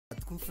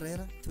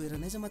confrère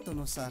toeranaiza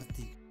mataonao sary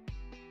ty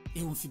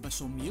eo amin'ny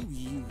fibasome eo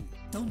io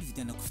tao ny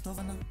vidianako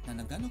fitaovana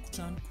nananganako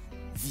tranoko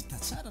vita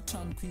tsara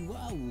tranoko io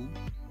aho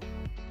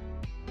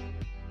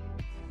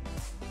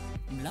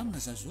milamina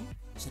zazo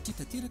satria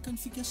tanteraka ny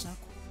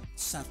fikasako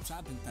sarotra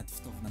aby nitady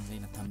fitaovana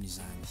anjaina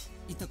tamin'izany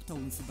hitako tao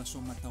amin'ny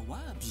fibasome matao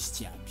aby izy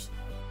tsy aby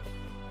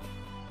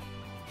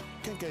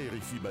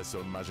Quincaillerie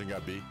Fibasom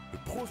Majengabé,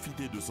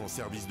 profitez de son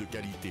service de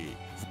qualité.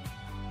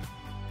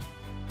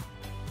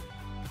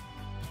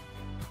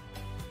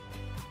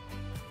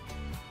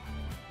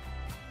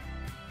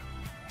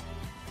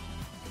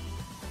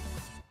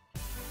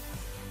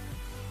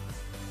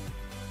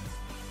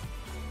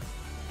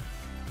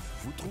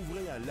 Vous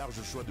trouverez un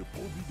large choix de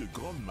produits de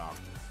grande marque,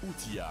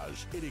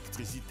 outillage,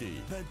 électricité,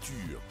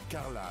 peinture,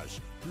 carrelage,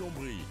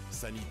 plomberie,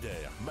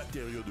 sanitaire,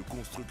 matériaux de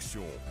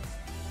construction.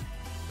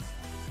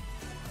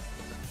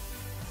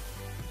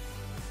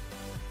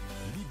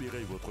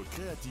 Libérez votre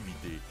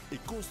créativité et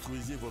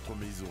construisez votre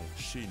maison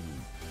chez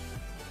nous.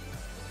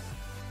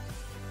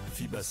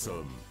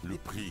 Fibasom, le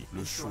prix,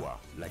 le choix,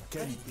 la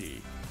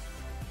qualité.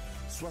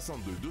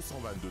 62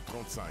 222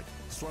 35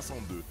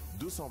 62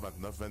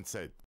 229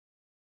 27.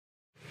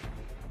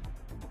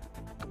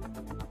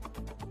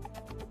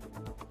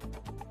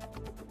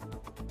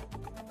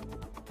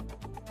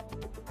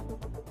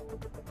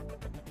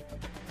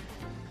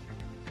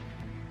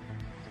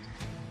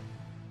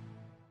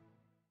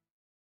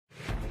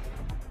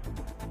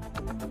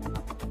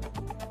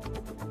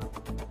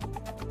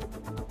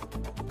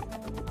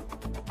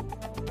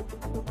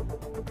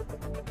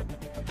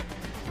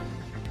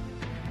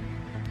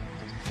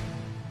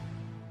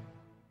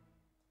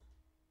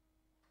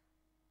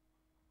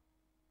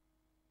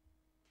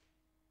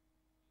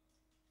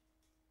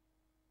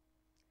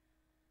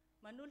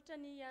 Manolotra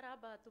ny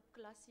araba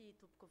tompoko lasy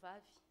tompoko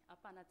vavy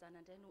ampanajana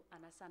indray no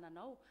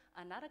anasananao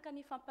anaraka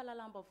ny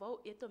fampalalam-baovao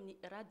eto amin'ny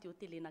radio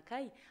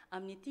telenakay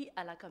amin'ity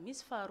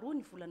alakamisy faharoa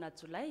ny volana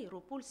jolay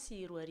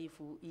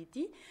 2024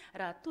 ity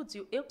raha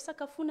tojo eo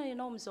mpisakafoana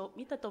ianao amin'izao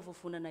mitatao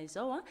vovonana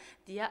izao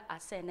dia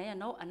asainay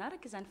ianao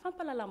anaraka izany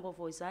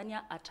fampalalam-baovao izany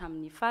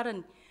hatramin'ny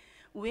farany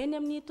Oeny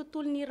amin'ny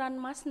tontolon'ny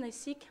ranomasina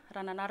isika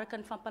raha nanaraka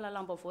ny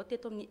fampalalam-baovao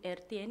teto amin'ny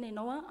RTN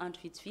ianao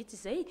andro vitsivitsy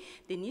izay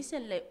dia nisy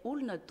an'ilay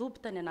olona dobo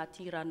tany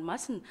anaty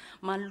ranomasina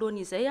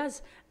manoloana izay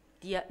azy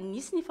dia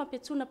nisy ny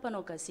fampiantsoana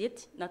mpanao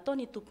gazety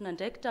nataony tompona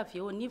andraikitra avy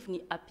eo anivony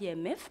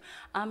APMF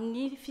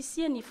amin'ny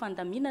fisiany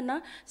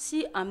fandaminana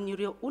sy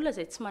amin'ireo olona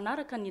izay tsy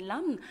manaraka ny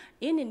lamina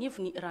eny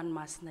anivony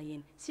ranomasina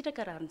eny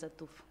sitraka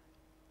rarin-jatovo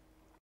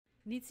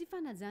ny tsy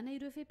fanajana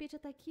ireo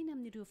fepetra-takiny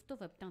amin'ireo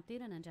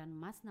fitaovam-pitanterana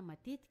an-dranomasina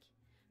matetika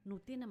no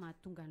tena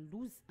mahatonga ny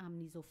loza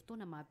amin'izao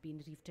fotoana mahabe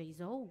ny rivotra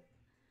izao.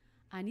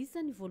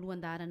 Anisany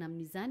voalohan-daharana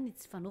amin'izany ny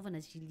tsy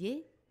fanaovana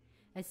Juillet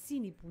sy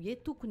ny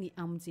Juillet tokony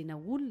amonjena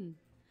olona.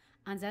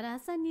 Anjara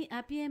asan'ny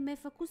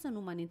APMF kosa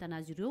no manentana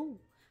azy ireo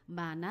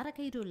mba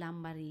hanaraka ireo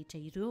lamina rehetra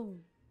ireo.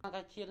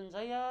 Angankely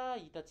izay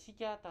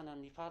hitantsika tany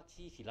amin'ny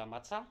faritsy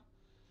Vilamatsa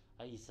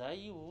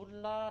izay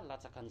olona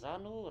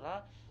latsakanjano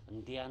raha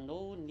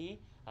ndehanao ny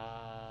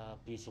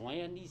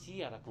besoin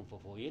izy araka ny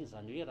vaovao eny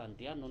zany hoe raha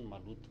ndehanao ny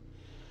maloto.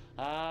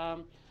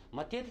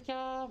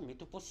 Matetika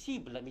mety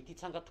possible mety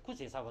hitsanga tokoa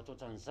zay zavatra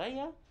ohatran'izay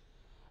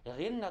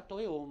reny natao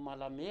hoe au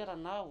malamera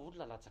na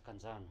olona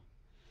latsakanjano.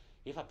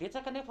 Efa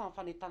betsaka nefa amin'ny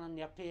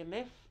fanentanan'ny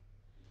APMF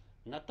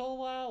natao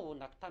ho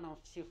nakitana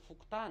amin'ny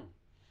fisefokotany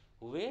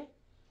hoe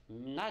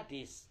na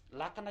dia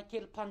lakana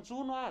kely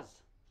mpanjono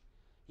aza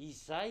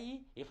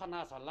izay efa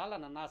nahazo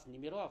lalana nahazo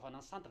numéro avy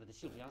any centre de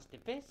surveillance de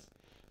pêche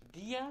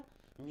dia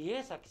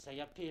miezaka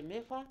izay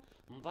APMF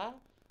mba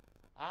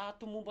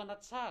ahatomombana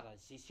tsara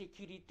zay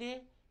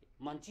sécurité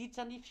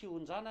mandritsany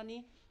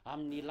fionjanany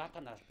amin'ny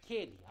lakana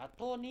kely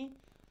ataony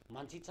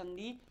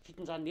mandritsany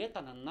fitondrany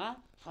entana na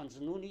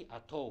fanjonony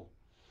atao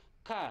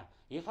ka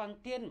efa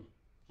niteny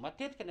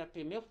matetika ny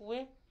APMF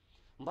hoe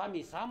mba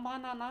mizaha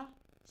manana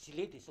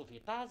gilet de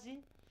sauvetage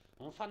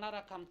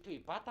mifanaraka amin'ny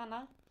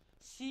toe-batana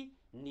sy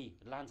ny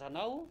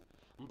lanjanao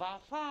mba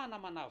ahafahana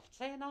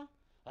manavitsaina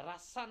raha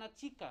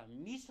sanatsika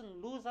misy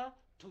ny loza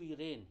toy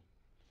ireny.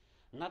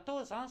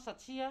 Natao zany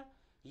satria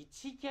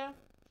itsika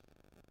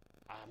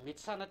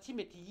mety sanatsy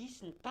mety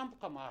hisy ny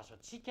tampoka mahazo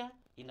atsika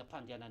eny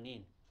am-pandehanana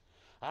eny.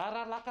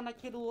 Raha lakana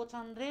kely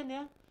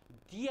ohatran'ireny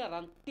dia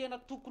raha ny tena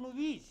tokony ho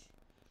izy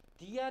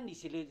dia ny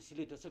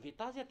gilet de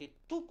sauvetage dia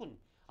tokony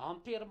en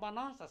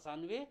permanence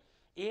zany hoe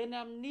eny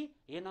amin'ny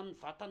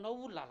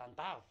vatanao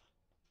lalandava.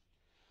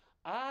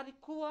 Ary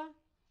koa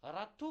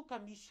raha toka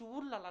misy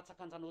olona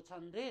latsakanjana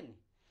ohatran'ireny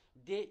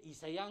dia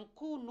izay ihany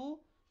koa no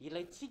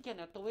ilaitsika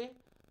ny atao hoe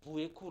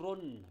bouée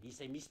couronne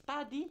izay misy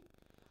tady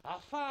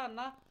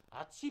ahafahana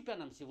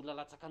atsipana amin'izay olona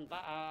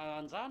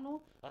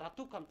latsakanjano raha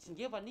toka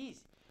mitsingevana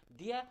izy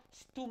dia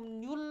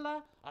sitomin'ny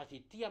olona avy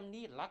ety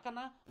amin'ny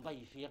lakana mba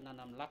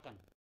hiverinana amin'ny lakana.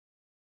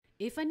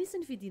 Efa nisy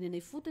ny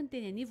fidinana fotony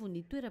teny anivo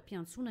ny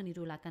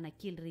toeram-piantsonan'ireo lakana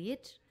kely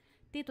rehetra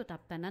teto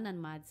an-tampon-tanàna ny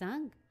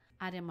Mahajanga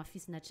ary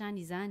amafisina trano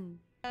izany.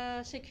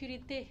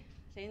 Sécurité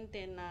zay ny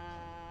tena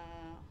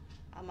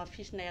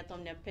amafisinay ato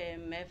amin'ny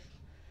APMF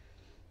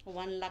ho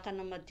an'ny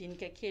lakana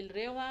madinika kely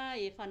reo a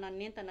efa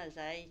nanentana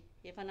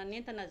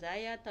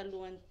zahay a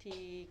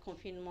talohan'ity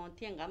confinement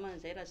ty angamana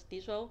zay raha sy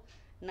diso aho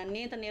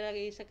nanentana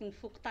isaky ny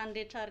fokotany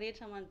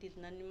rehetrarehetra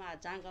manodidina ny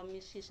Mahajanga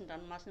misy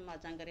sisin-dranomasina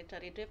Mahajanga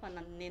rehetrarehetra efa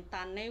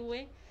nanentanay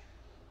hoe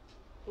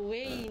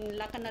ny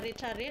lakana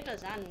rehetrarehetra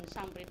zany ny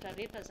sambo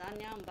rehetrarehetra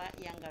zany a mba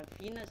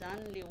hiangaviana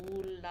zany le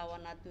olona ao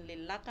anatin'le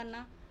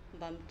lakana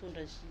mba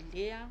mitondra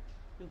gilet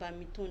mba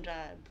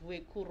mitondra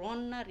bouée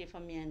couronne rehefa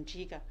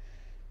miandrika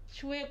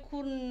tsy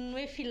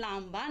hoe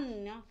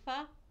filambanina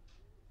fa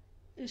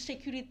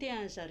sécurité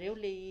an'zareo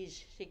le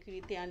izy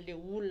sécurité an'le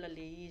olona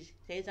le izy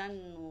zay zany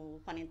no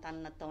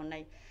fanentanana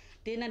nataonay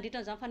de nandritra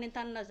n'izany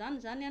fanentanana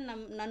zany a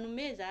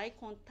nanome zahay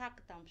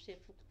contact amin'ny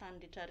fokotany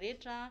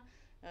rehetrarehetra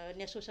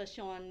ny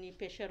association an'ny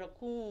pêcheur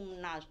koa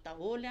nahazo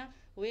daholo a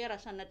hoe raha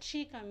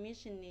sanatrika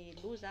misy ny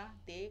loza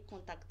de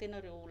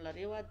contactenareo olona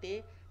reo a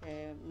de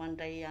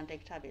mandray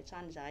andraikitra avy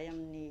hatrany zahay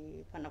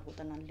amin'ny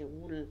fanavotana an'le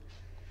olona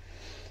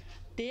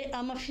de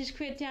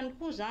amafisiko ety ihany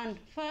koa zany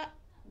fa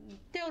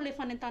teo le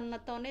fanentanana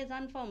nataonay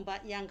zany fa mba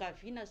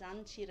hiangaviana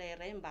zany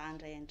tsirairay mba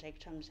handray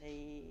andraikitra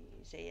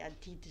am'zay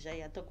adidy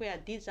zay ataoko hoe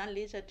adidy zany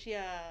le izy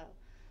satria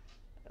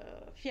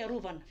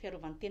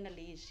fiarovana tena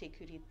le izy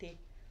sécurité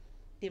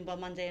de mba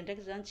mandray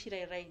andraikitra zany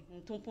tsirairay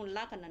ny tompony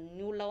lakana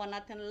ny olona ao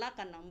anatin'ny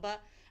lakana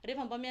mba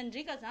rehefa mba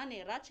miandrika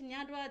zany ratsy ny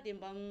andro a de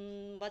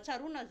mba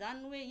tsarona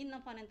zany hoe inona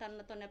ny fanentanana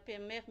nataony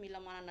PMF mila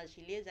manana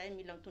gilet zahay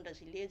mila mitondra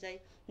gilet zahay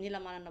mila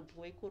manana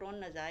bouée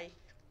couronne zahay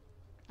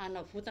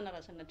anavotana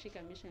raha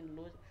sanatrika misy ny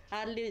loza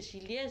ary le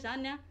gilet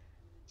zany a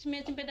tsy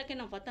mety mipetraka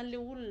eny amin'ny vatan'le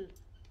olona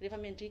rehefa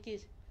miandrika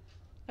izy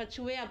fa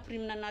tsy hoe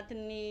amprimina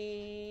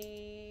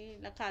anatin'ny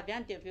lakavy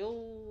any de aveo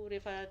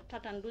rehefa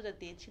tratra ny loza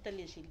de tsy hita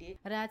le gilet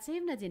raha tsy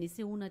hevina dia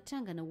nisehoana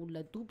trangana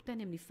olona dobo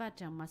tany amin'ny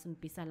faritra masin'ny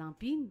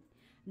Besalampy iny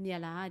ny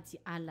alahady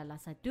alina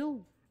lasa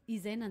teo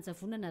izay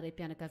nanjavonana ray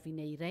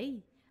mpianakaviana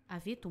iray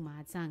avy eto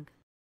Mahajanga.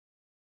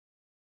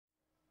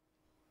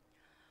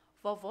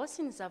 Vaovao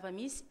sy ny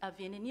zava-misy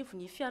avy eny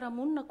anivon'ny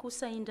fiarahamonina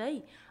kosa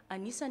indray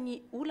anisany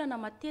olana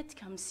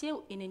matetika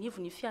miseho eny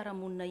anivon'ny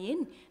fiarahamonina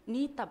eny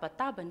ny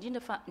tabataba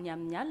indrindra fa ny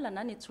amin'ny alina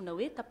na ny antsoina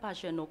hoe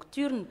tapage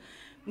nocturne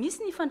misy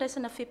ny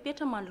fandraisana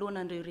fepetra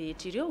manoloana an'ireo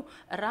rehetra ireo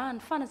raha ny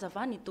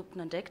fanazavany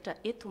tompona andraikitra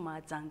eto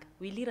Mahajanga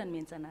Wilirany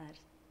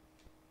Menjanary.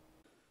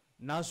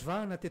 Nahazo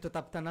vahana teto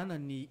an-tampon-tanàna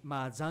ny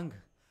Mahajanga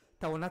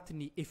tao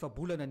anatiny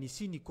efa-bolana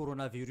nisy ny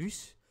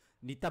coronavirus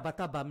ny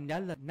tabataba amin'ny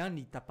alina na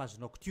ny tapage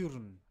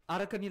nocturne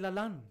araka ny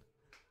lalàna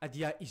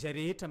dia izay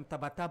rehetra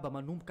mitabataba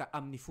manomboka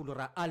amin'ny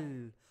 10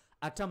 alina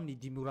hatramin'ny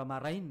 10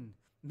 maraina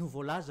no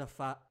voalaza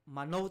fa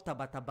manao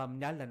tabataba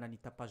amin'ny alina na ny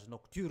tapage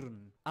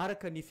nocturne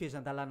araka ny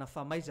fehezan-dalàna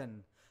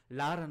famaizana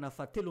laharana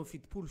fa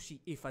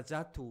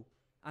 370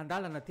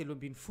 andalana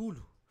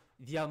 340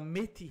 dia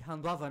mety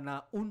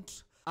handoavana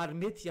onitra ary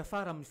mety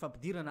afara amin'ny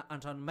fampidirana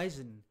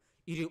andranomaizina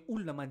ireo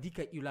olona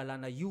mandika io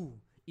lalàna io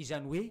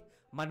izany hoe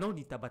manao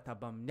ny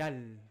tabataba amin'ny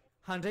alina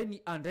handray ny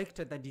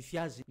andraikitra dandrify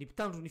azy ny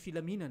mpitandro ny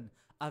filaminana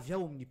avy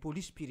ao amin'ny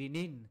polisy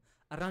pirenena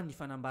raha ny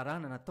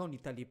fanambarana nataony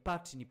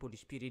talepatry ny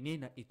polisy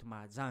pirenena eto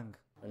Mahajanga.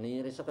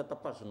 Ny resaka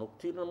tapage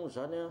nocturne moa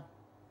zany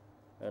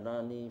a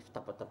na ny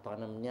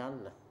fitabatabana amin'ny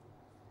alina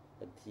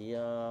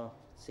dia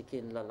tsy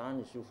ekeny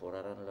lalàna izy io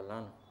voararany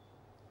lalàna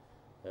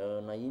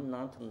na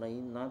inona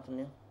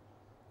antony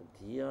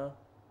dia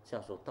tsy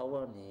azo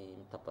atao ny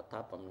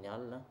mitabataba amin'ny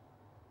alina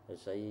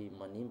izay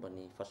manimba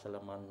ny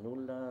fahasalaman'ny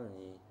olona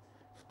ny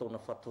fotoana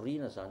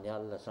fatoriana zany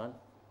alina zany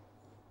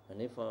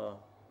nefa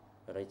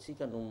raha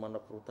itsika no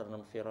manakorotana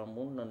amin'ny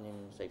fiarahamonina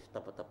n'izay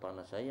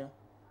fitabatabana zay a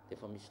de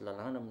efa misy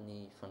lalàna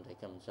amin'ny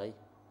fandraika amin'izay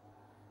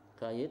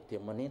ka eto de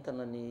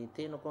manentana ny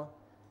tenako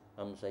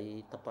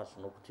amin'izay tapage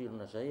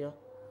nocturne zay a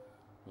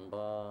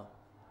mba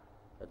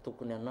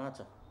tokony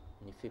hanaja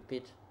ny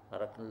fepetra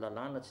araka ny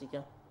lalàna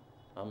atsika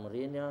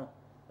amin'ireny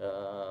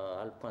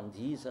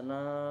alim-pandizana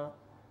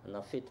na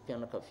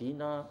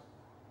fetim-pianakaviana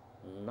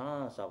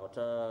na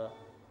zavatra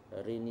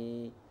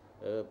reny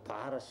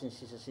bara sy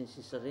ny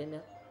sisa reny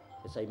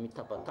izay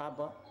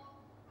mitabataba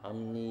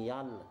amin'ny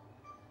alina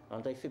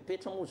andray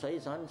fepetra moa zay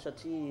zany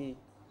satria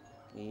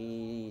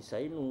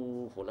izay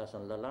no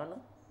voalazan'ny lalàna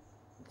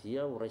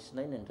dia ho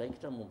raisinay ny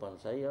andraikitra momba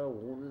an'izay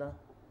olona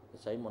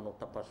izay manao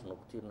tapage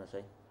nocturne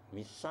zay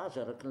misy sazy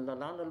araka ny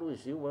lalàna aloha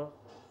izy io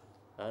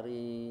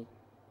ary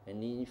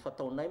ny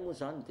fataonay moa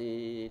zany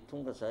de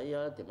tonga zay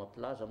de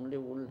mampilaza amin'le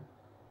olona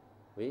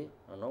hoe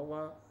anao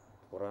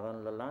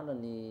voararany lalàna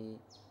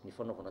ny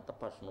fanaovana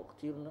tapage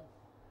nocturne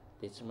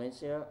de tsy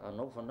maintsy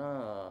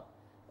anaovana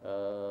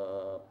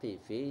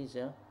PV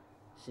izy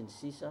sy ny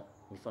sisa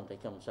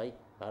mifandraika amin'izay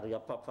ary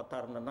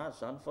ampahafantarina anazy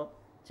zany fa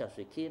tsy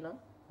azo ekena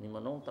ny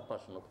manao ny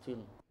tapage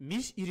nocturne.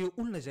 Misy ireo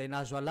olona izay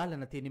nahazo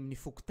alalana teny amin'ny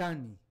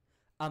fokotany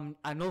amin'ny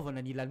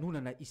anaovana ny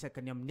lanonana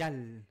isakany amin'ny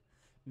alina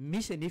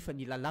misy nefa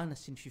ny lalàna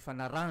sy ny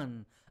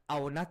fifanarahana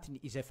ao anatiny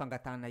izay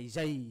fangatahana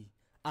izay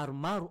ary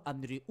maro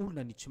amin'ireo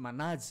olona ny tsy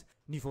manaja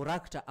ny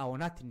voarakitra ao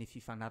anatiny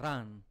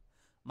fifanarahana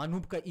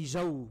manomboka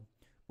izao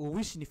ho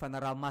isy ny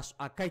fanaraha-maso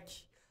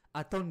akaiky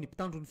ataony ny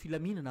mpitandro ny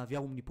filaminana avy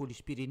ao amin'ny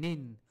polisy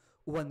pirenena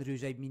ho an'ireo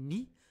izay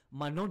mini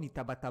manao ny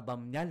tabataba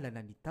amin'ny alina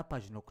na ny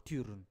tapage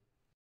nocturne.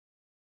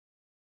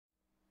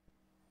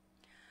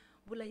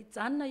 Mbola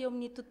hijanona eo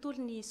amin'ny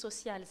tontolony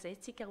sosialy izay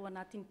tsika ao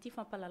anatin'ity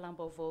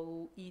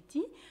fampahalalam-baovao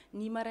ity.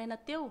 Ny maraina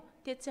teo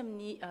tetsy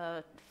amin'ny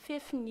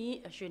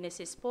fefin'ny jeunesse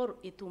et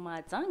sport eto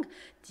Mahajanga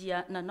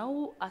dia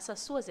nanao asa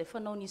soa izay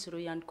fanaon'izy ireo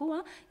ihany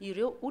koa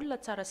ireo olona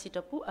tsara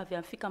sitrapo avy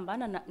amin'ny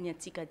fikambanana ny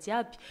antsika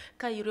jiaby,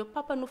 ka ireo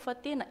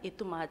mpampanofatena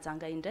eto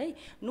Mahajanga indray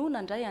no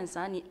nandray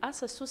an'izany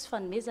asa soa sy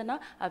fanomezana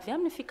avy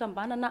amin'ny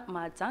fikambanana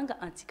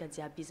Mahajanga antsika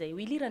jiaby izay.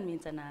 Hoilirany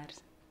Menjanary.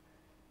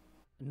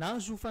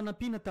 Nazo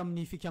fanampiana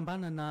tamin'ny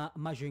fikambanana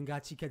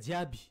Mazengatsika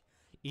jiaby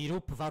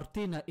ireo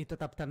mpivarotena eto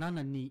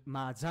an-tampon-tanàna ny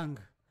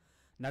Mahajanga.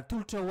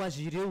 Natolotra ho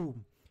azy ireo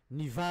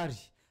ny vary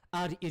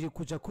ary ireo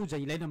kojakoja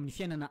ilaina amin'ny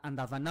fiainana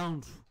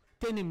andavanandro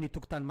teny amin'ny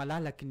tokotany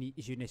malalaky ny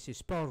jeunesse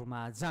sport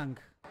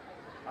Mahajanga.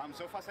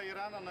 Amin'izao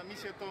fahasahiranana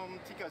misy eto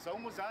amintsika zao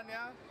moa zany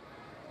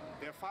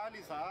dia faly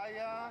izahay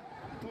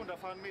mitondra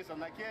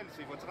fanomezana kely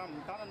izay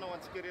voatsirambiny tanana ho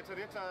antsika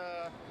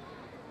rehetrarehetra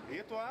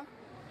eto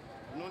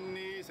noho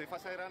ny izay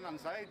fahasahiranana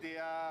izay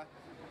dia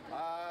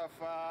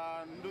fa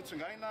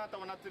notsongaina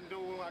tao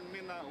anatin'ireo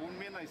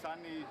onomena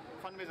izany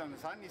fanomezana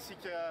izany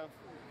isika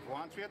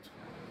voantso eto,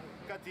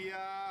 ka dia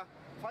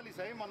faly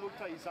izay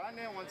manolotra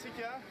izany ho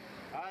antsika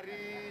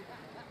ary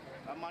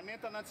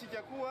manentana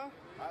antsika koa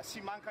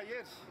sy manka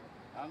hery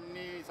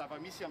amin'ny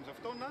zava-misy amin'izao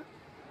fotoana,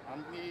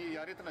 amin'ny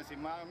aretina izay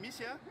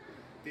misy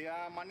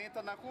dia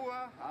manentana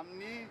koa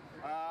amin'ny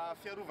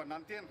fiarovana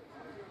ny tena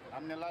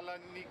amin'ny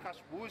alalan'ny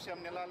kasibosy,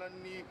 amin'ny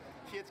alalan'ny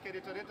fihetsika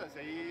rehetrarehetra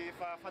izay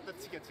efa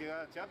fantatsika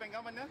jiaby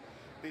angamany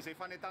dia izay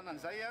fanentanana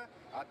izay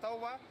atao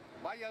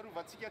mba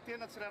hiarovantsika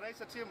tena tsirairay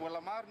satria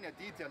mbola maro ny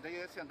adidy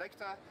sy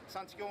andraikitra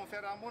santsika eo amin'ny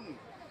fiarahamonina,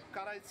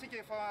 ka raha itsika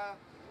efa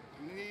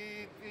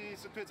ny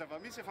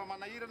toe-java-misy efa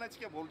manahirana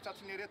itsika mbola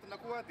tratry ny aretina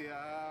koa dia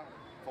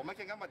vao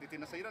mainka angamba dia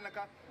tena sahirana,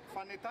 ka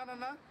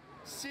fanentanana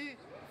sy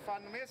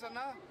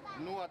fanomezana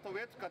no atao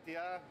eto, ka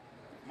dia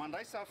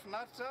mandraisa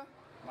finaritra,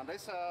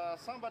 mandraisa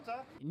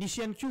sambatra.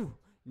 Nisy ihany koa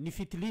ny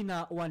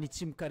fitiliana ho an'ny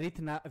tsy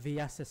mikaretina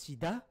VIH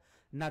sida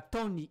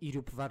nataony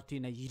ireo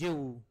mpivarotena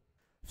ireo.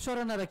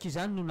 Fisaorana araka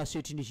izany no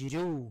nasehotrin'izy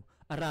ireo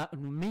raha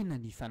nomena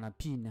ny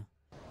fanampiana.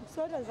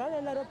 Misaotra zany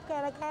anareo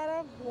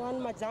mpikarakara ho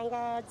an'ny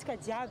Mahajanga antsika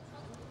jiaby.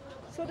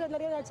 Misaotra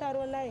anareo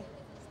nahatsaro anay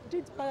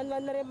satria tsy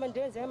mananareo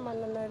mandray zay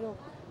mananareo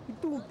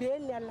itombo be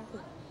ny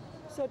alana.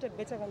 Misaotra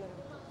betsaka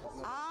anareo.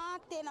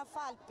 Tena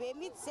faly be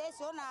mihitsy zay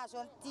zao nahazo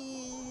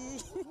an'ity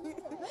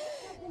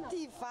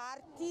ty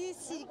vary ty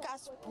sy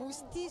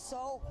kasibosy ty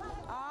zao.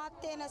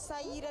 Tena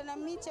sahirana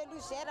mihitsy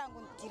aloha zay raha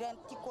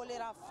ngondiran'ity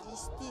choléra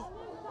virus ty.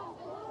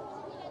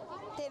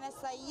 Tena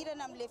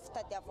sahirana amin'ilay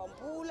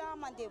fitadiavam-bola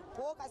mandeha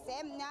miboaka zay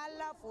amin'ny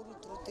alina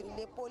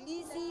voarodrodin'ilay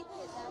polisy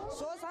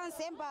zao zany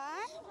zay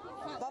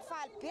mba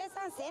faly be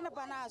zany zay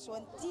mba nahazo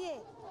an'ity e.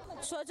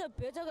 Misaotra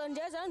betsaka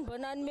indray zany mba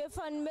nanome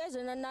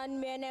fanomezana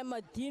nanome anay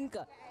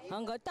madinika,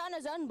 angatana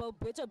zany mba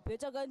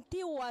betsabetsaka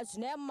an'ity ho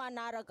azonay amin'ny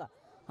manaraka.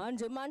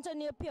 Andriamanitra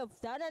ny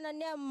ampiavidanana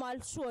ny amin'ny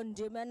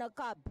malosoan'indray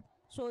mianakaby.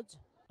 Misaotra.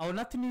 Ao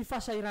anatin'ny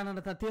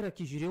fahasahiranana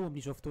tanteraka izy ireo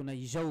amin'izao fotoana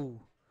izao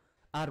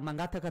ary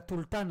mangataka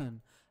tolo-tanana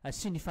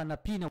sy ny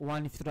fanampiana ho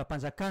an'ny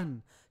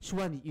fitondram-panjakana sy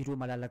ho an'ny ireo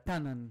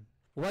malala-tanana.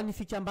 Ho an'ny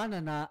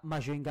fikambanana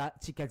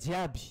Mazengatsika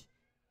jiaby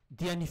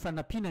dia ny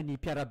fanampiana ny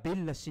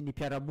mpiarabelona sy ny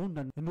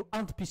mpiaramonina no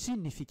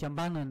antom-pisin'ny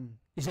fikambanana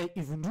izay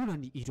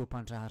ivondronany ireo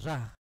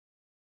mpandraharaha.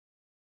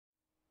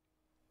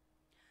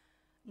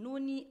 Noho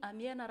ny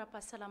amiana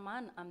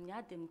ara-pahasalamana amin'ny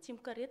ady amin'ny tsy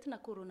mikaretina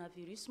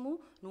coronavirus moa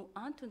no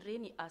antony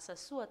ireny asa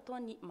soa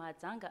ataony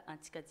Mahajanga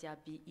antsika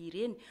jiaby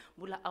ireny.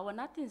 Mbola ao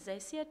anatin'izay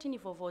sehatra ny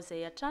vaovao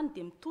izay hatrany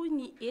dia mitohy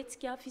ny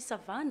hetsika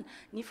fisavana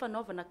ny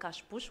fanaovana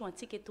kasibosy ho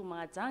antsika eto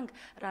Mahajanga.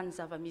 Raha ny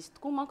zava-misy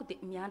tokoa manko dia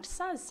miandry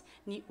sazy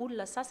ny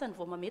olona sasany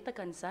vao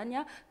mametaka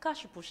an'izany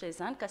kasibosy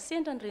izany, ka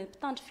sendra n'ireny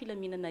mpitandro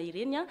filaminana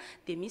ireny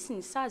dia misy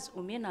ny sazy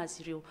omena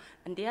azy ireo.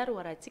 Andeha ary ho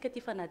arahantsika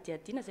ty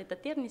fanadihadiana izay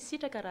tateriny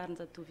sitraka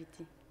raharin-jatovy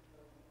ity.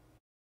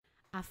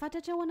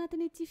 Afantatra ao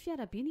anatin'ity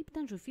fiarabe ny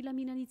mpitandro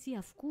filaminana ity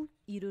avokoa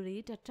ireo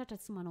rehetra tratra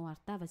tsy manao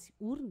artava sy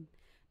orona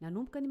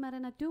nanomboka ny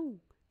maraina teo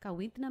ka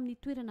hoentina amin'ny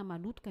toerana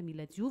maloto ka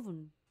mila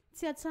diovina.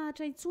 Tsy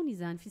atsahatra intsony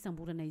izany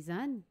fisamborana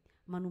izany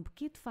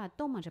manomboka eto fa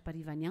atao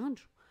mandra-parivany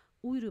andro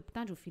hoy ireo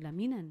mpitandro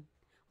filaminana.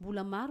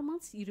 Mbola maro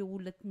mantsy ireo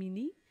olona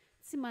timiny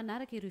tsy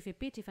manaraka ireo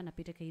fepetra efa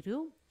napetraka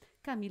ireo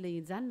ka mila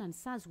enjanina ny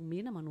sazy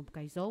omena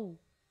manomboka izao.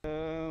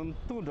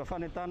 Mitondra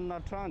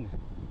fanentanana trano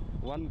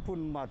ho an'ny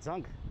mponiny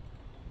Mahajanga.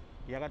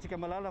 Iarahantsika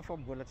malala fa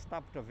mbola tsy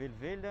tapitra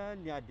velively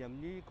ny ady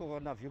amin'ny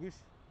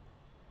coronavirus.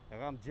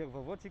 Raha mijery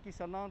vaovao tsika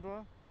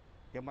isan'andro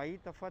dia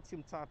mahita fa tsy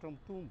mitsahatra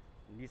mitombo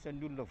ny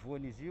isan'ny olona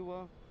voan'izy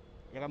io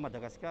era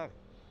Madagasikara.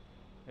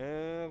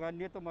 Raha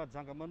ny eto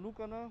Mahajanga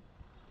manokana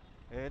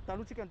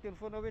taloha tsika ny teny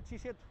foana hoe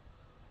tsisy eto,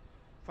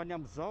 fa ny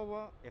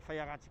amin'izao efa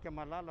iarahantsika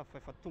malala fa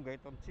efa tonga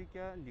eto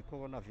amintsika ny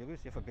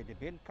coronavirus, efa be dia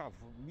be ny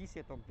kavo misy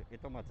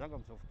eto Mahajanga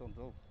amin'izao fotoana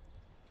izao.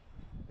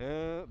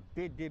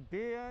 Be dia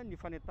be ny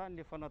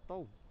fanentanana efa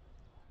natao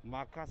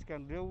mahakasika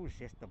an'ireo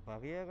geste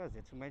barrière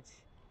izay tsy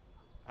maintsy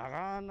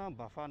arahana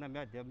mba ahafahana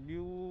miady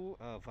amin'io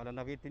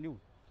valanaretina io.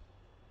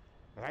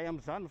 Raha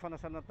amin'izany ny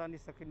fanasana tany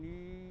isaky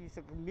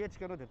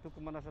mihetsika anao dia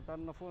tokony manasa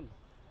tanana foana.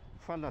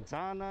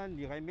 Fanajana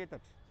ny ray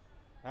metatra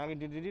ary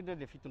indrindrindrindra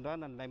le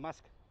fitondrana ny lay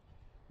masika.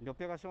 Ny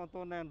opération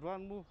ataonay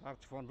androany moa ary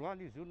tsy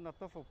voandroany izy io no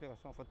natao fa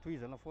opération fa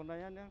tohizana foana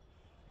ihany a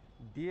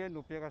dia ny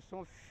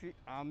opération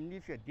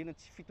amin'ny fiadinana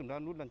tsy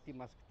fitondran'olona n'ity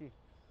masika ity.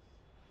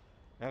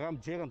 Raha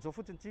mijery an'izao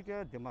fotsiny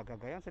tsika dia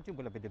mahagaga ihany satria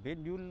mbola be dia be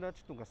ny olona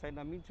tsy tonga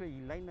saina mihitsy hoe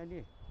ilaina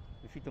ny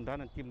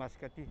fitondrana n'ity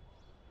masika ity.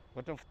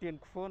 Ohatra ny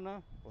fiteniko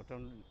foana, ohatra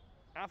ny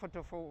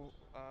afatra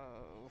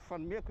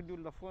fanomeko ny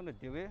olona foana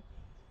dia hoe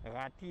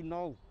raha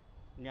tianao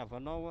ny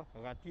havanao,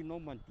 raha tianao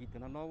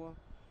manodidina anao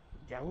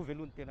dia arovy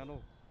aloha ny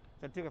tenanao.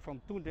 Satria rehefa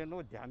mitondra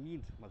ianao dia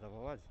hamindra mazava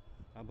ho azy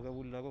amin'ireo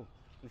olona ireo.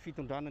 Ny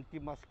fitondrana n'ity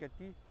masika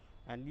ity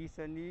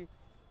anisany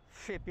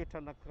fepetra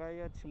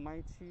anankiray tsy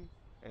maintsy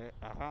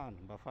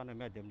arahana mba ahafahana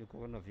miady amin'ny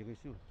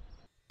coronavirus io.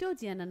 Teo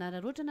dia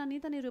nanararoatra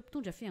nanentana ireo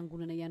mpitondra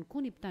fiangonana ihany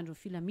koa ny mpitandro ny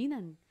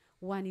filaminany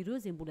ho an'ireo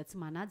izay mbola tsy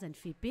manaja ny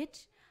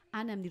fepetra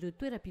any amin'ireo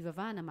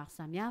toeram-pivavahana maro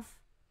samihafa.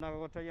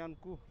 Nanararoatra ihany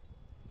koa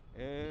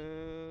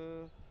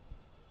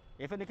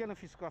efa nekena ny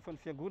fisokafan'ny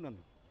fiangonana.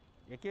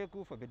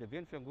 Ekeko fa be dia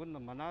be ny fiangonana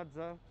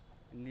manaja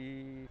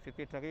ny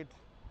fepetra rehetra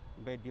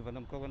mba hiadivana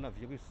amin'ny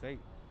coronavirus izay.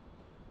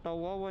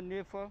 Tao ao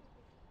anefa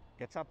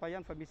dia tsapa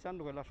ihany fa misy ihany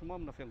no relâchement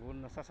amina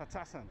fiangonana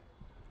sasatsasany.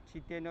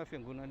 Tsy teny ao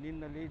fiangonana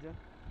inona le izy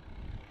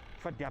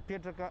fa dia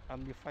apetraka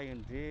amin'ny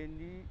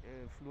fahendreny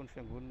filohan'ny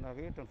fiangonana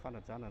rehetra ny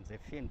fanajana an'izay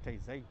fenitra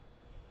izay.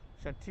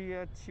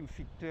 Satria tsy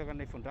mifidy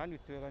toerana ifondrany io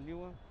toerana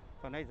io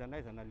fa naiza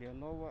na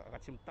aleanao raha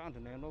tsy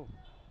mitandrina ianao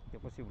dia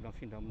possible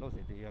mifindra aminao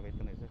izay dia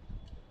aretina izay.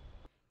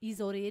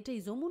 Izao rehetra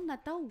izao moa no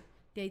natao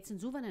dia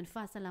hitsinjovana ny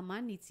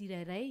fahasalaman'ny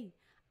tsirairay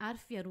ary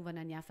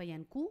fiarovana ny hafa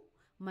ihany koa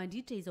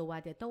mandritra izao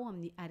ady atao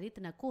amin'ny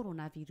aretina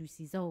coronavirus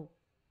izao.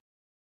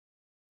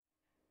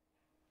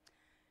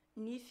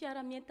 Ny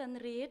fiaramientany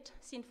rehetra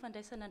sy ny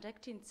fandraisana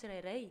andraikitry ny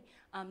tsirairay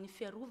amin'ny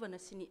fiarovana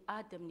sy ny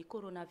ady amin'ny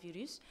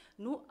coronavirus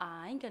no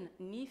ahaingana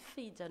ny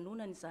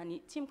fijanonana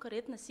izany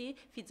tsimokretina sy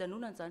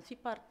fijanonana izany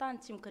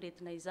fiparitahany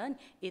tsimokretina izany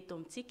eto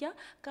amintsika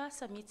ka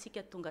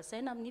samitsika tonga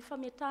saina amin'ny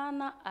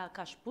fametrahana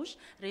kasibosy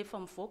rehefa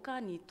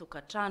mivoaka ny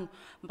tokantrano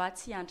mba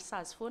tsy handry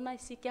sazy foana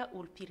isika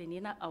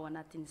olom-pirenena ao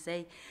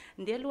anatin'izay.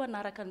 Ndeha aloha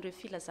anaraka an'ireo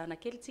filazana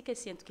kely tsika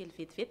isiento kely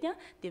vetivety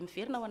dia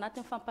miverina ao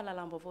anatin'ny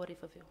fampahalalam-baovao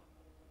rehefa avy eo.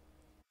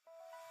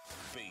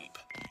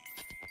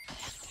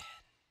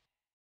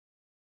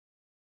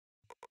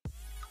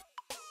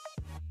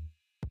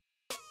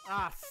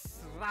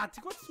 Raha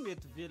ty koa tsy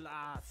mety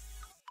vela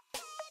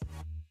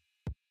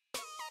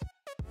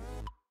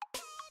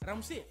raha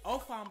mose ao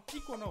fa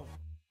ampiko anao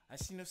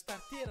asianao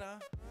startera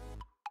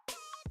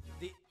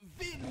dia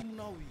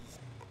velominao izy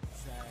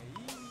zay.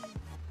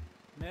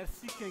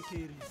 Merci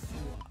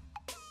Kenkerisoa.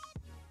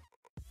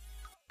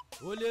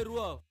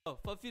 Oleroa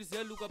fa firy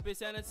zay loka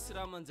ampiasaina tsisy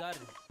raha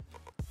manjary.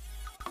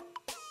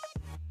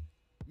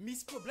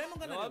 Misy problème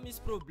ngana?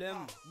 Misy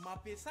problème.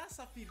 Mampiasa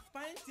Safir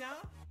Paint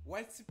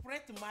white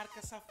spread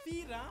marque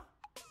Safir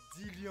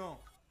 10 lions.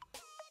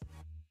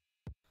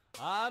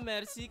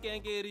 Merci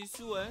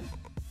Kenkerisoa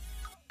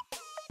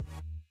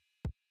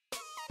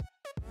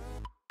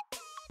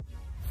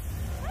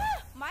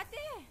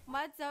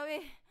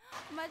Matzawe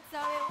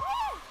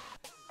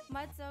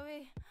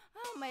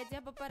maity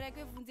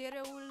ampaparaiky hoe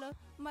vonjere olona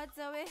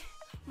matzawe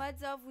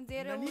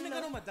vonjere olona. Nanina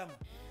ganao madame?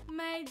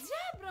 May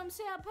jiaby raha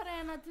misy appareil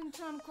anatin'ny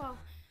tranoko ao.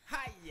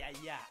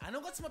 Hayaya,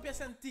 anao koa tsy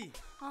mampiasa an'ity.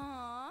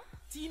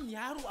 Ty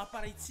miaro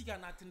appareil-tsika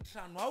anatin'ny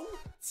trano ao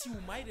tsy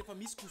ho may rehefa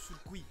misy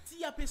kosorikoy.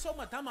 Ty ampiasao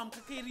madame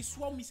amin'ny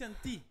Kenkerisoa ao misy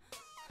an'ity.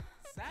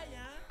 Zay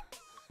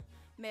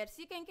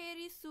Merci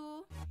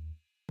Kenkerisoa.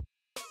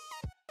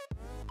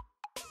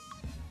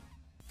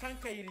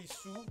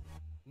 Kenkerisoa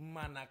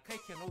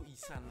manakaiky anao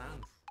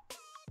isan'andro.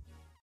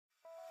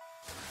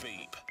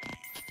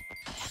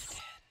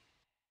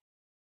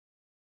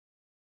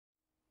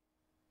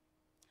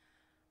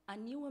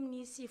 Anio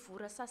amin'ny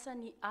sivora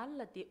sasany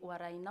alina dia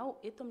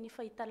hoarahinao eto amin'ny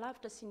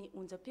fahitalavitra sy ny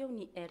onjam-peo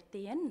ny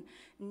RTN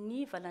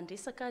ny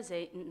valandresaka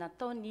izay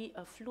nataony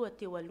filoha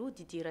teo aloha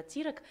Didier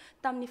Ratsiraka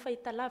tamin'ny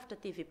fahitalavitra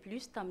TV+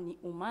 tamin'ny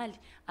omaly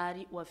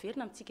ary ho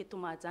averina amintsika eto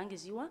Mahajanga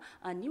izy io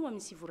anio amin'ny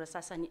sivora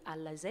sasany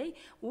alina izay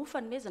ho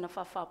fanomezana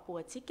fahafapo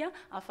antsika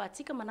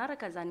afahantsika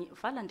manaraka izany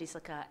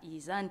valandresaka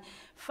izany.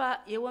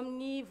 Fa eo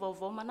amin'ny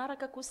vaovao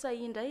manaraka kosa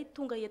indray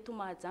tonga eto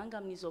Mahajanga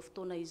amin'izao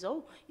fotoana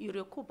izao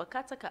ireo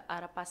koba-katsaka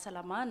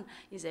ara-pahasalamana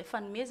izay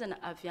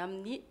fanomezana avy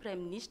amin'ny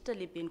Premier Ministre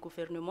lehibe ny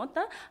gouvernement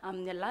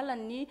amin'ny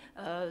alalan'ny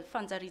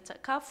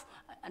fanjarian-tsakafo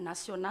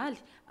nasionaly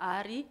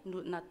ary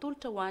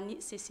natolotra ho an'ny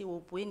CCO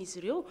Boeny izy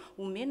ireo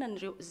omena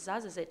an'ireo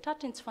zaza izay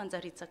tratriny tsy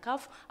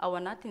fanjarian-tsakafo ao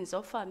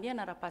anatin'izao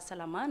fahamiana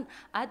ara-pahasalamana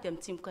ady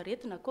amin'ny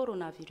tsimokretina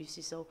coronavirus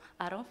izao.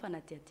 Ary ny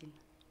fanadihadiana.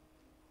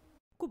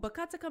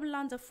 Koba-katsaka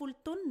milanja 10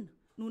 taonina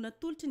no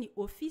natolotry ny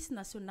Office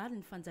National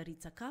ny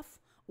fanjarian-tsakafo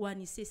ho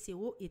an'ny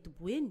CCO eto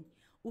Boeny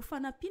ho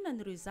fanampiana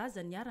n'ireo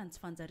zaza niarany tsy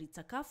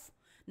fanjarian-tsakafo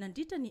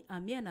nandritra ny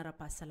amiana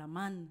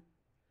ara-pahasalamana.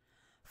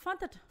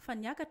 Fantatra fa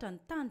niakatra ny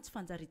tany tsy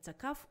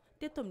fanjarian-tsakafo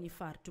teto amin'ny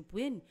faritra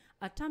Boeny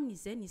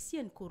atramin'izay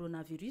nisian'ny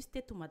coronavirus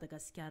teto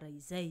Madagasikara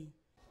izay.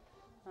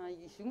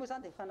 Izy io moa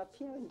zany dia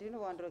fanampiana indrindra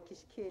ho an'ireo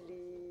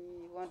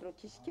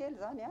ankisikely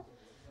zany a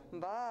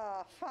mba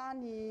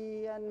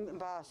ahafany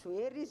mba azo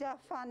hery izy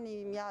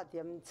ahafany miady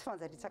amin'ny tsy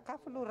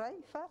fanjarian-tsakafo aloha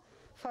ray fa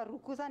faharoa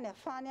koa zany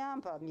ahafany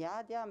mba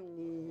miady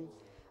amin'ny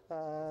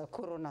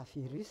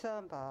coronavirus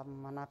mba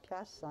manampy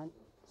azy zany.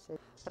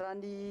 Raha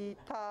ny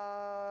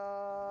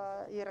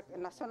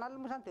nasional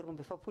moa zany dia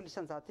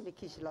 2700 ny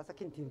ankizy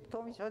latsaky ny 5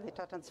 taona izy zao dia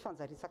tratra ny tsy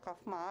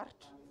fanjarian-tsakafo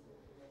maharitra.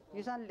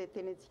 Io zany le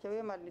tenentsika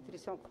hoe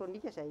malnutrition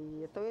chronique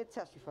izay atao hoe tsy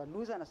azo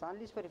ivalozana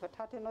zany izy fa rehefa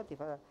tratra ianao dia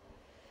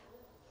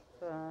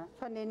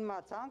fa ny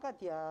Mahajanga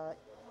dia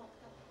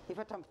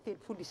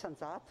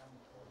 430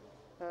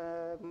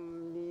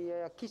 ny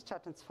ankizy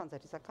tratra ny tsy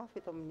fanjarian-tsakafo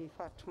eto amin'ny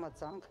faritra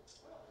Mahajanga.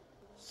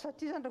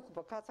 Satria zany reo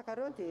kobakatsaka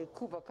reo dia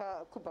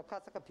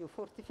kobakatsaka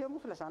biofortifié moa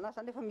filazana azy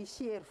zany efa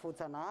misy hery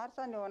voajanahary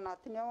zany ao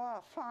anatiny ao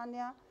ahafany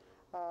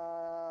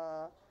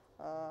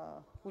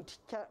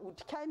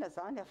otrikaina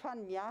zany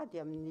ahafany miady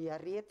amin'ny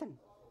aretina.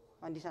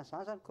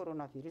 Anisan'izany zany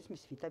coronavirus,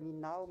 misy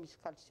vitamine A, misy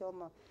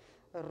calcium,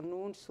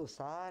 ronono,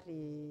 soja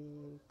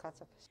ry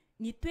katsaka.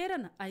 Ny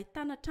toerana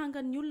ahitana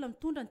trangan'ny olona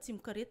mitondra ny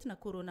tsimok'aretina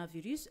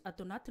coronavirus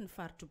ato anatin'ny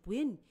faritra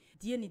Boeny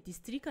dia ny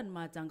distrikany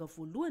Mahajanga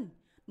voalohany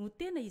no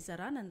tena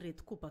izarana ny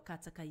reto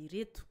kobakatsaka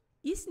ireto.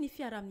 Isy ny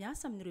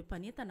fiara-miasa amin'ireo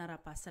mpanentana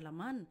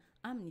ara-pahasalamana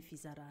amin'ny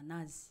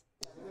fizarana azy.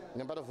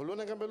 Ny ambara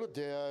voalohany angamba aloha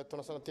dia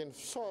taonasana teny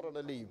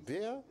fisaorana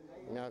lehibe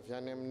miavy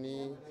any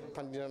amin'ny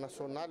mpandrina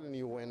nasionaly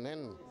ny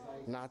ONN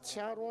na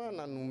tsiaro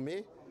na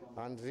nome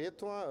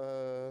an'ireto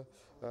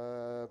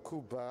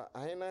koba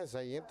aina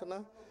izay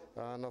entina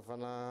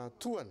anaovana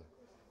tohana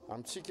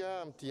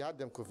amintsika amin'ity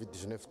ady amin'ny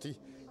Covid-19 ity.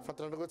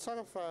 Fantatrareo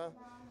tsara fa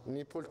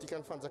ny politika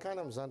ny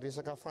fanjakana amin'izany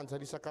resaka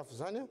fanjarian-sakafo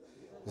zany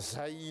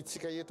izay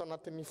tsika eto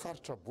anatin'ny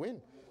faritra Boeny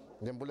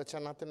dia mbola tsy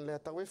anatin'ilay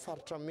atao hoe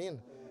faritra mena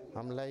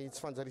amin'ilay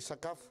tsy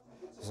fanjarian-sakafo.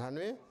 Zany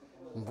hoe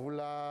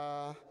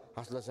mbola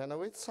azo lazaina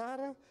hoe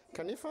tsara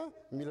kanefa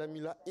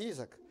mila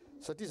ezaka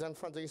satria zany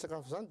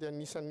fanjarian-sakafo zany dia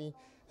anisan'ny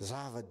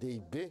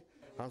zava-dehibe.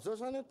 Amin'izao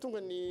zany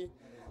tonga ny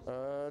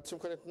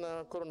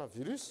tsimok'aretina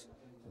coronavirus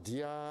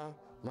dia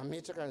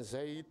mametraka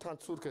an'izay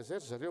tantsoroka izay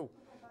zareo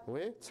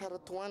hoe tsara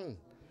tohanina.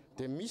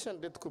 Dia misy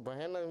an'ireto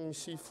kobahaina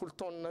misy 10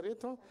 taonina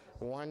reto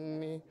ho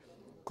an'ny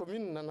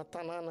commune na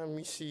tanàna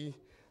misy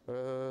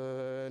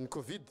ny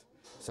Covid.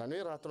 Zany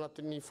hoe raha ato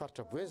anatin'ny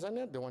faritra Boeny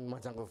zany dia ho an'ny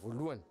Mahajanga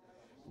voalohany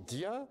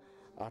dia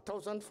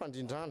atao zany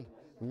fandrindrana.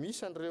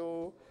 Misy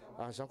an'ireo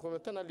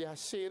zankomantena le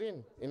AC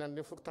reny eny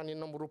an'ireo fokontany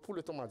 20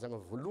 eto Mahajanga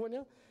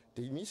voalohany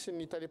dia misy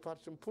ny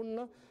taleparitry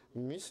mponina,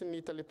 misy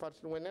ny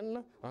taleparitry ny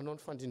ONN anao ny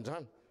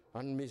fandrindrana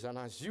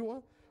anomezana azy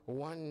io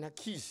ho an'ny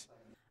ankizy.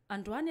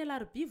 Androany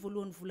alarobia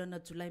voalohan'ny volana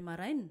Jolay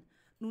maraina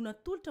no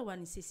natolotra ho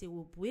an'ny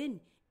CCO Boeny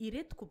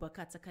ireto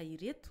kobakatsaka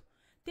ireto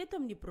teto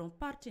amin'ny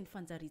braomparitra ny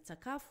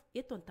fanjarian-tsakafo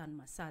eto an-tany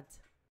Masady.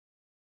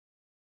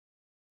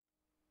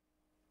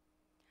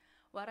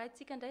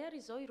 Hoarahintsika indray ary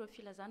izao ireo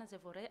filazana izay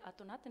voaray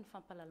ato anatin'ny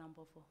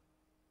fampahalalam-baovao.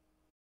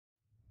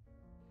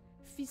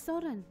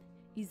 Fisaorana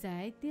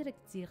Isaïe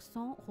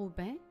Gerson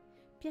Robin,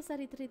 mpiasa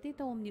retraité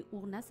tao amin'ny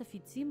orinasa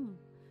Fitsim,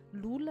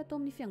 lolona tao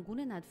amin'ny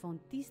fiangonana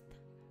Adventiste,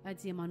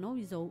 dia manao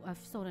izao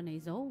fisaorana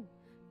izao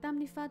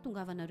tamin'ny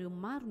fahatongavanareo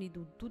maro ny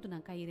dodododona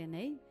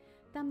ankahiranay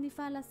tamin'ny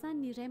fahalasany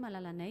ny iray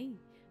malalanay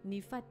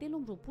ny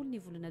 17 ny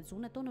volana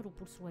Jona taona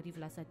 2024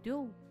 lasa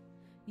teo.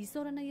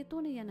 Isaorana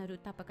etona ianareo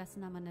tapaka sy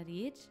namana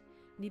rehetra,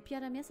 ny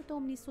mpiara-miasa tao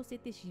amin'ny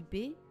société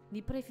JB,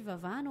 ny pray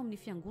fivavahana ao amin'ny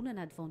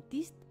fiangonana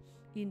Adventiste,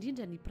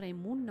 indrindra ny pray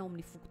monina ao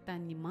amin'ny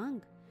fokontany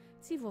Manga.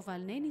 Tsy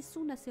voavalinay ny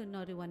sona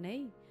seonareo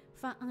anay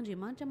fa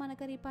Andriamanitra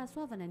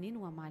manakare-pahasoavana ane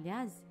no amaly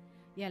azy.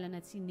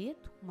 Ialana tsy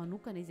neto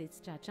manokana izay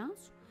tsy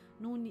tratranso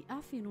noho ny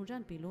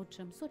afinondrany be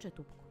loatra misaotra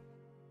tompoko.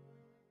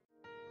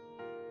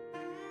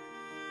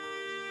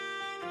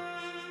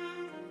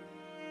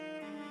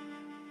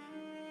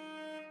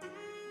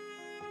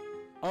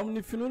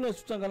 Amin'ny finoana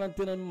sotranganany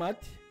tenany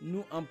maty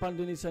no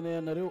ampandrenisanay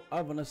anareo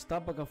avana sy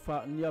tapaka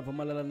fa ny ava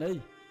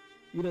malalanay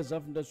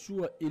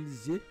irazafindrasoa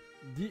Elize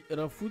di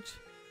Rafotsy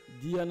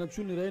dia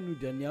natsony iray no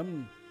dia ny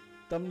aminy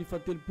tamin'ny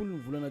 17 ny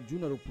volana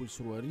Jona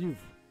 2024.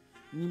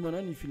 Ny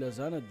manao ny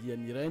filazana dia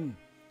ny reniny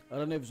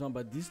Ranaivo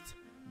Jean-Baptiste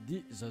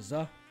di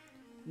Zaza,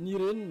 ny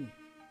reniny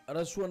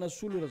Rasoana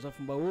Solo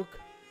Razafimbahoaka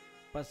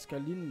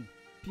Pascaline,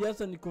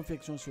 mpiasa ny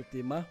confection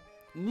Sotema,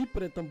 ny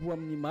pretambo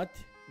amin'ny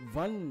maty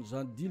Van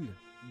Jean-Dil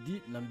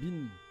di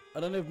Nambininy,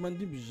 Ranaivo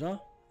Mandimby Jean,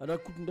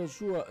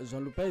 Rakotondrasoa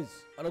Jean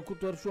Lopez,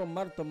 Rakotoarsoa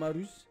Martha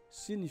Marus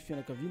sy ny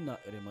fianakaviana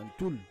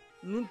Remantolo.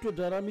 Noho ny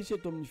toedraraha misy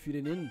eto amin'ny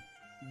fireneny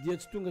dia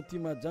tsy tonga ty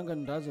Mahajanga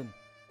ny razana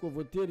koa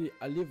voatery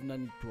alevina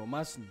ny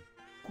Toamasina.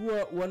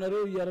 Koa ho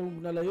anareo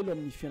hiara-ombona alahelo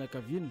amin'ny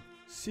fianakaviana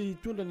sy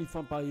hitondra ny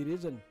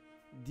fampahirezana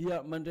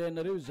dia mandray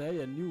anareo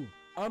zahay anio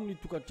amin'ny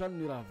tokantrano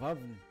ny raha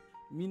vaviny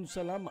mino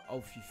salama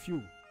ao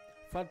fifio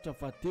faritra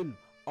fahatelo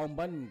ao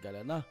ambanin'ny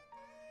Galana.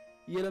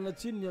 Ialana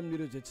tsininy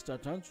amin'ireo izay tsy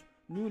tratranso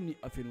noho ny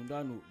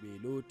afenondrano be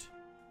loatra.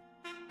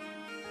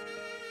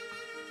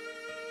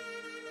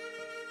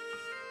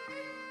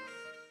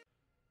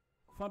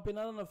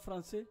 fampianarana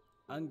français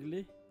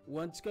anglais ho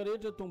antsika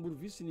rehetra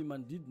tomborovisy ny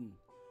manodidina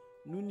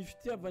no ny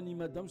fitiavany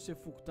madame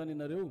sefoko tany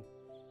ianareo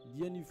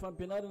dia ny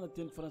fampianarana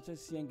teny français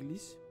sy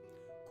anglisy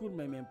kory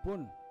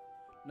maimaimpona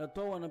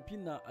natao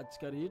hanampina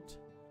atsika rehetra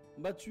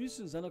mba tsy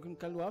hisy ny zanaky ny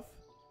kalo hafa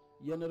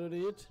ianareo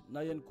rehetra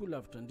na ihany koa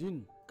lavitra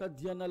andriny ka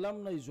dia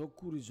nalamina izao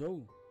kory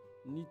izao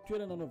ny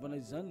toerana anaovana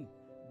izany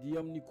dia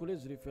amin'ny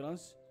collège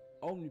référence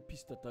ao amin'ny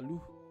piste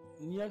taloha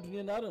ny andro ny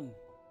anarany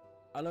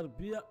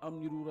alarobia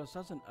amin'ny 2 ora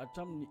sasany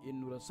hatramin'ny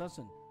 4 ora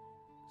sasany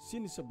sy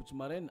ny sabotsy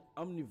maraina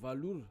amin'ny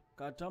 7 ora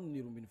ka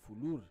hatramin'ny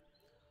 12 ora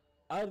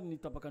ary ny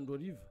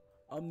tapakandroariva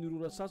amin'ny 2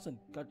 ora sasany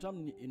ka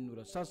hatramin'ny 4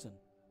 ora sasany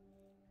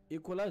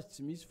écolage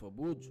tsy misy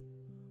fabojo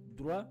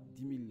droit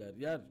 10 000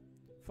 ariary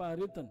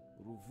faharetana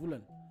 2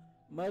 volana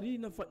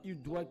marina fa io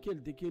droit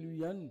kely de kely io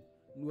ihany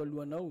no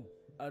alohanao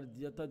ary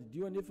dia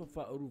tadidio anefa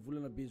fa 2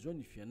 volana be zao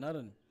ny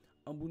fianarana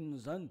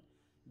ambonin'izany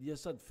dia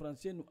sady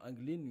français no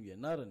anglais no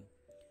ianarana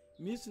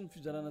misy ny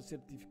fizarana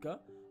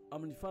certificat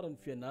amin'ny farany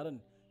fianarana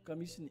ka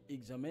misy ny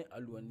examen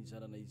alohan'ny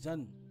zarana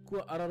izany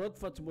koa araroto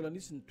fa tsy mbola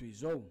nisy ny toy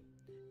izao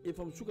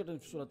efa misokatra ny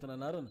fisoratana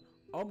anarana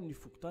ao amin'ny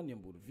fokotany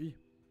Amborovia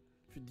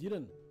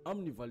fidirana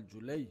amin'ny Val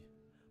Juillet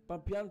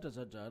mpampianatra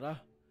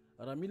zadraraha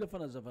raha mila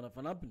fanazavana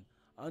fanampina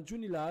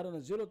antsoiny laharana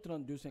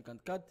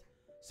 03254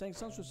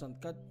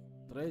 564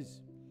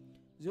 13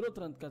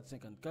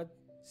 03454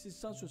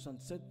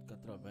 667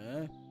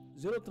 81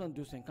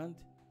 03250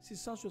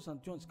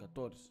 671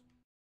 14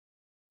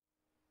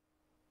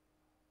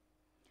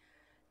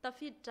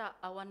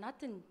 tafiditra ao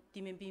anatiny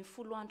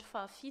 5 andro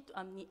fahafito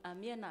amin'ny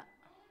amiana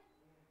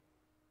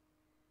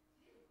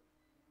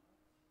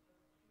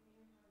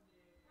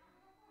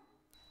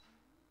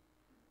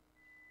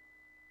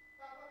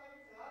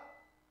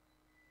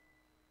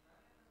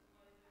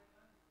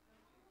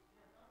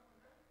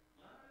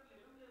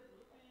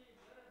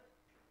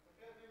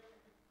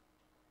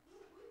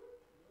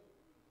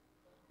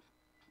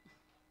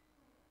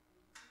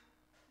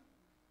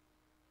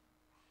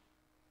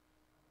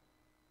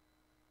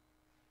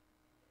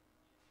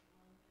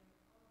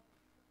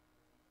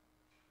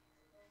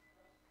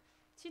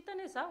tsy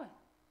hitany zaho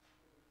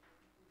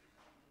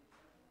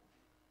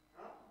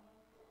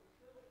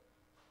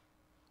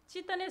tsy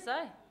hitany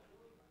zaho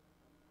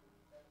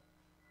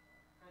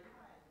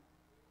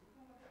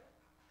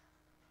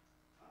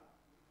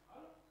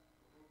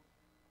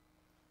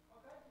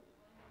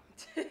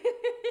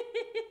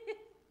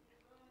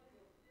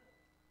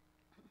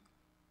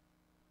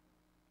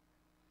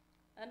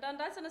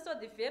andrandrasana sao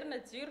dia verina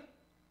jiro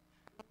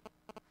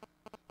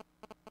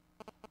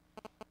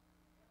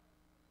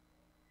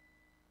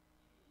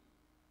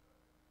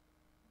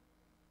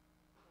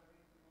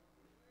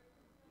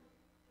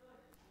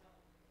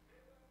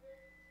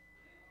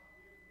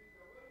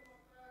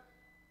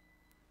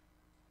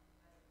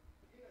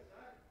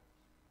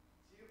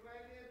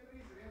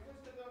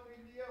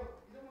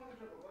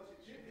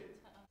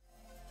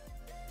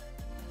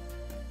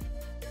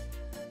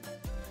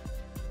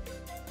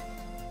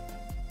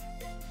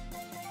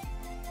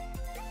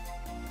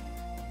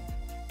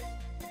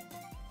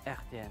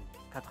RTN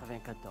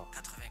 94.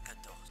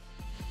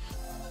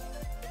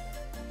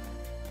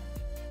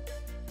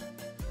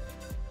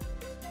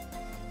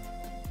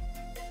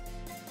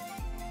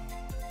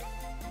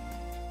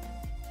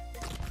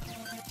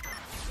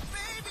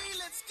 Baby,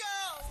 let's go.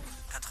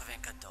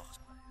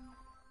 94.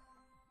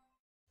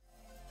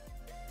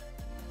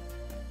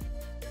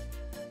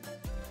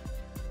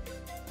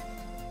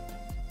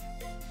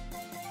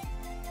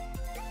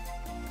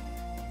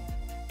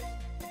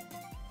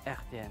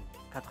 RTN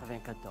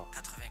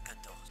 94.